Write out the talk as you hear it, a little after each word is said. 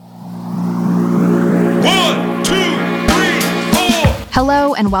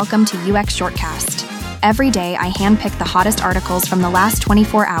and welcome to UX Shortcast. Every day, I handpick the hottest articles from the last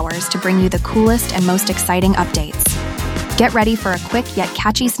 24 hours to bring you the coolest and most exciting updates. Get ready for a quick yet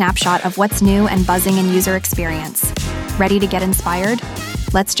catchy snapshot of what's new and buzzing in user experience. Ready to get inspired?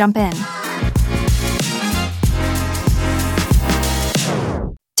 Let's jump in.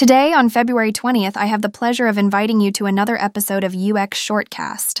 Today, on February 20th, I have the pleasure of inviting you to another episode of UX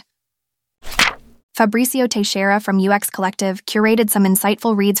Shortcast. Fabricio Teixeira from UX Collective curated some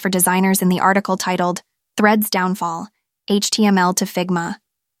insightful reads for designers in the article titled Threads Downfall, HTML to Figma,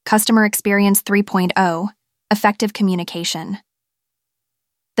 Customer Experience 3.0, Effective Communication.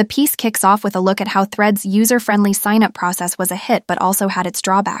 The piece kicks off with a look at how Threads' user-friendly sign-up process was a hit but also had its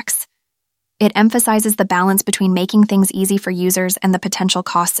drawbacks. It emphasizes the balance between making things easy for users and the potential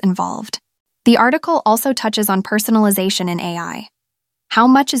costs involved. The article also touches on personalization in AI. How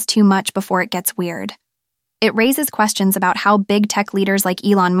much is too much before it gets weird? It raises questions about how big tech leaders like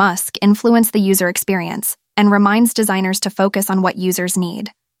Elon Musk influence the user experience and reminds designers to focus on what users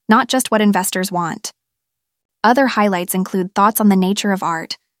need, not just what investors want. Other highlights include thoughts on the nature of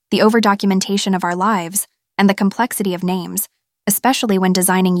art, the over-documentation of our lives, and the complexity of names, especially when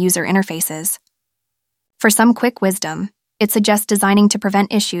designing user interfaces. For some quick wisdom, it suggests designing to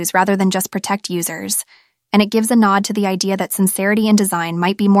prevent issues rather than just protect users, and it gives a nod to the idea that sincerity in design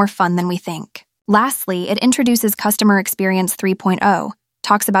might be more fun than we think. Lastly, it introduces Customer Experience 3.0,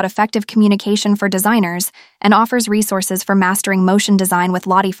 talks about effective communication for designers, and offers resources for mastering motion design with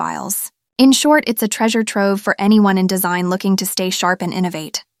Lottie files. In short, it's a treasure trove for anyone in design looking to stay sharp and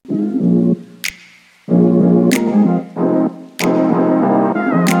innovate.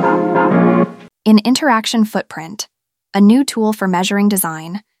 In Interaction Footprint, a new tool for measuring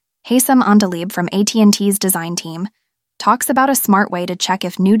design, Haysam Andalib from AT&T's design team talks about a smart way to check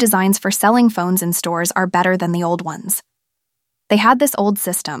if new designs for selling phones in stores are better than the old ones. They had this old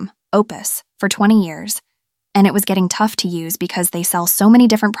system, Opus, for 20 years, and it was getting tough to use because they sell so many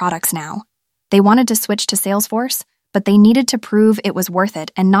different products now. They wanted to switch to Salesforce, but they needed to prove it was worth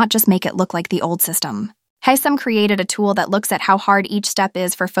it and not just make it look like the old system. Haysam created a tool that looks at how hard each step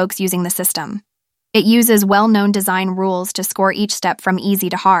is for folks using the system. It uses well-known design rules to score each step from easy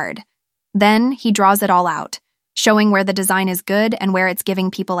to hard. Then, he draws it all out, showing where the design is good and where it's giving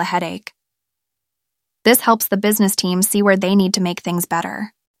people a headache. This helps the business team see where they need to make things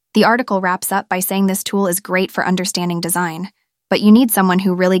better. The article wraps up by saying this tool is great for understanding design, but you need someone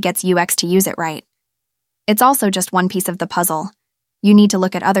who really gets UX to use it right. It's also just one piece of the puzzle. You need to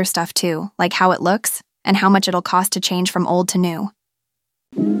look at other stuff too, like how it looks and how much it'll cost to change from old to new.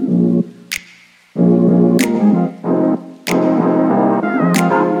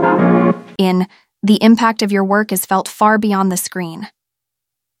 In The Impact of Your Work is Felt Far Beyond the Screen,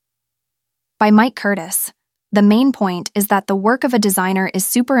 by Mike Curtis, the main point is that the work of a designer is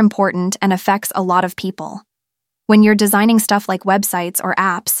super important and affects a lot of people. When you're designing stuff like websites or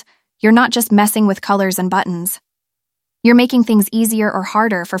apps, you're not just messing with colors and buttons. You're making things easier or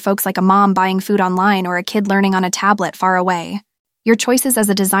harder for folks like a mom buying food online or a kid learning on a tablet far away. Your choices as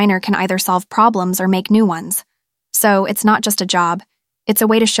a designer can either solve problems or make new ones. So it's not just a job. It's a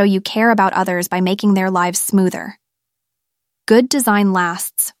way to show you care about others by making their lives smoother. Good design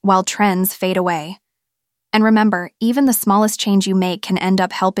lasts while trends fade away. And remember, even the smallest change you make can end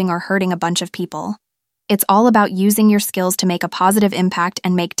up helping or hurting a bunch of people. It's all about using your skills to make a positive impact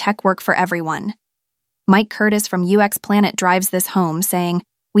and make tech work for everyone. Mike Curtis from UX Planet drives this home, saying,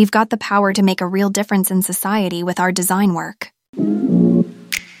 "We've got the power to make a real difference in society with our design work."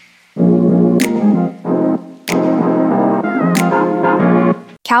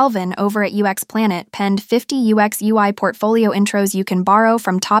 Calvin over at UX Planet penned 50 UX UI portfolio intros you can borrow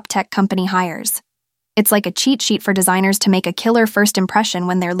from top tech company hires. It's like a cheat sheet for designers to make a killer first impression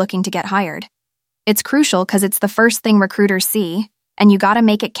when they're looking to get hired. It's crucial because it's the first thing recruiters see, and you gotta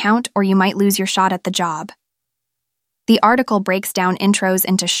make it count or you might lose your shot at the job. The article breaks down intros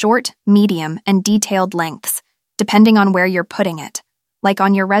into short, medium, and detailed lengths, depending on where you're putting it, like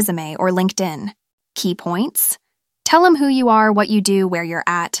on your resume or LinkedIn. Key points? Tell them who you are, what you do, where you're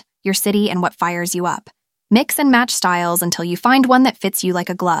at, your city, and what fires you up. Mix and match styles until you find one that fits you like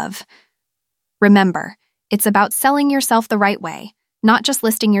a glove. Remember, it's about selling yourself the right way, not just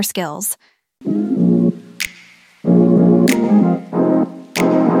listing your skills.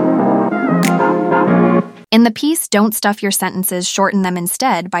 In the piece Don't Stuff Your Sentences, Shorten Them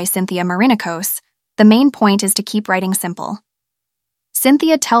Instead by Cynthia Marinikos, the main point is to keep writing simple.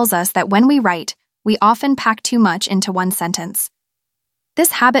 Cynthia tells us that when we write, we often pack too much into one sentence.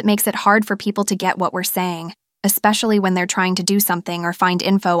 This habit makes it hard for people to get what we're saying, especially when they're trying to do something or find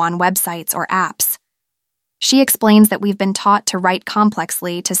info on websites or apps. She explains that we've been taught to write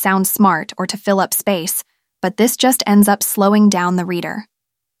complexly to sound smart or to fill up space, but this just ends up slowing down the reader.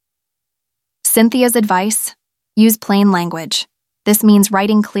 Cynthia's advice: use plain language. This means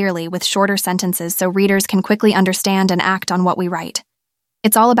writing clearly with shorter sentences so readers can quickly understand and act on what we write.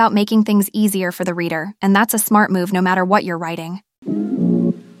 It's all about making things easier for the reader, and that's a smart move no matter what you're writing.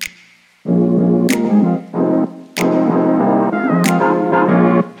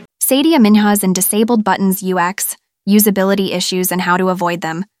 Sadia Minhas in Disabled Buttons UX, Usability Issues and How to Avoid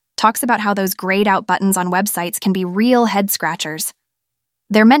Them, talks about how those grayed out buttons on websites can be real head-scratchers.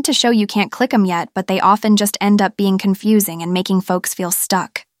 They're meant to show you can't click them yet, but they often just end up being confusing and making folks feel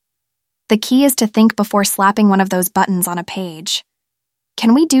stuck. The key is to think before slapping one of those buttons on a page.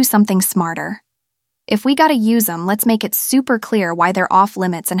 Can we do something smarter? If we gotta use them, let's make it super clear why they're off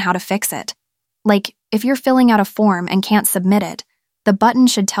limits and how to fix it. Like, if you're filling out a form and can't submit it, the button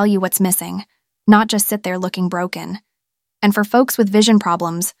should tell you what's missing, not just sit there looking broken. And for folks with vision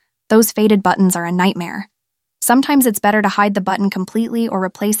problems, those faded buttons are a nightmare. Sometimes it's better to hide the button completely or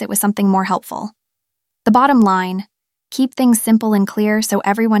replace it with something more helpful. The bottom line: keep things simple and clear so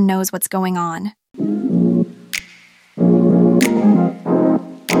everyone knows what's going on.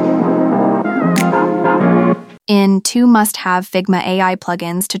 In 2 must-have Figma AI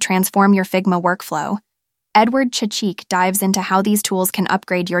plugins to transform your Figma workflow, Edward Chachik dives into how these tools can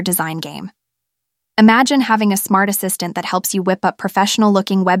upgrade your design game. Imagine having a smart assistant that helps you whip up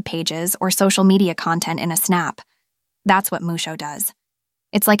professional-looking web pages or social media content in a snap. That's what Musho does.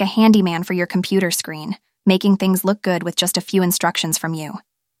 It's like a handyman for your computer screen, making things look good with just a few instructions from you.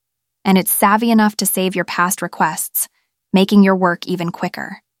 And it's savvy enough to save your past requests, making your work even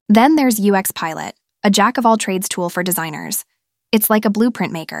quicker. Then there's UX Pilot, a jack-of-all-trades tool for designers. It's like a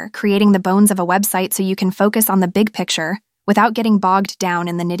blueprint maker, creating the bones of a website so you can focus on the big picture without getting bogged down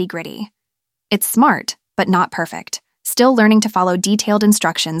in the nitty-gritty. It's smart, but not perfect, still learning to follow detailed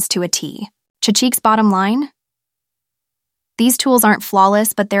instructions to a T. Chachik's bottom line? These tools aren't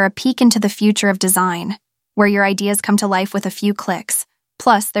flawless, but they're a peek into the future of design, where your ideas come to life with a few clicks.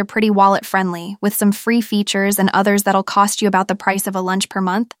 Plus, they're pretty wallet-friendly, with some free features and others that'll cost you about the price of a lunch per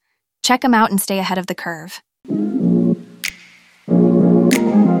month. Check them out and stay ahead of the curve.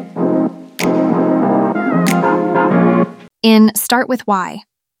 In Start With Why: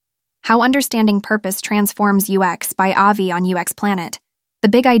 How Understanding Purpose Transforms UX by Avi on UX Planet, the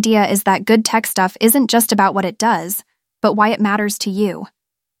big idea is that good tech stuff isn't just about what it does, but why it matters to you.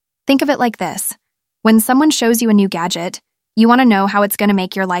 Think of it like this: when someone shows you a new gadget, you want to know how it's going to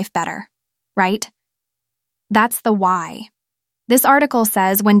make your life better, right? That's the why. This article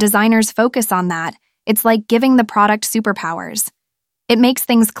says when designers focus on that, it's like giving the product superpowers. It makes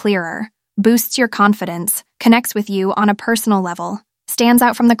things clearer, boosts your confidence, connects with you on a personal level, stands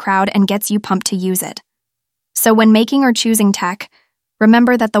out from the crowd, and gets you pumped to use it. So when making or choosing tech,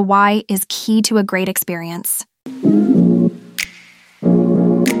 remember that the why is key to a great experience.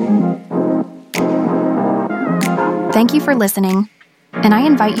 Thank you for listening, and I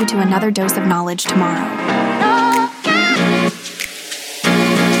invite you to another dose of knowledge tomorrow.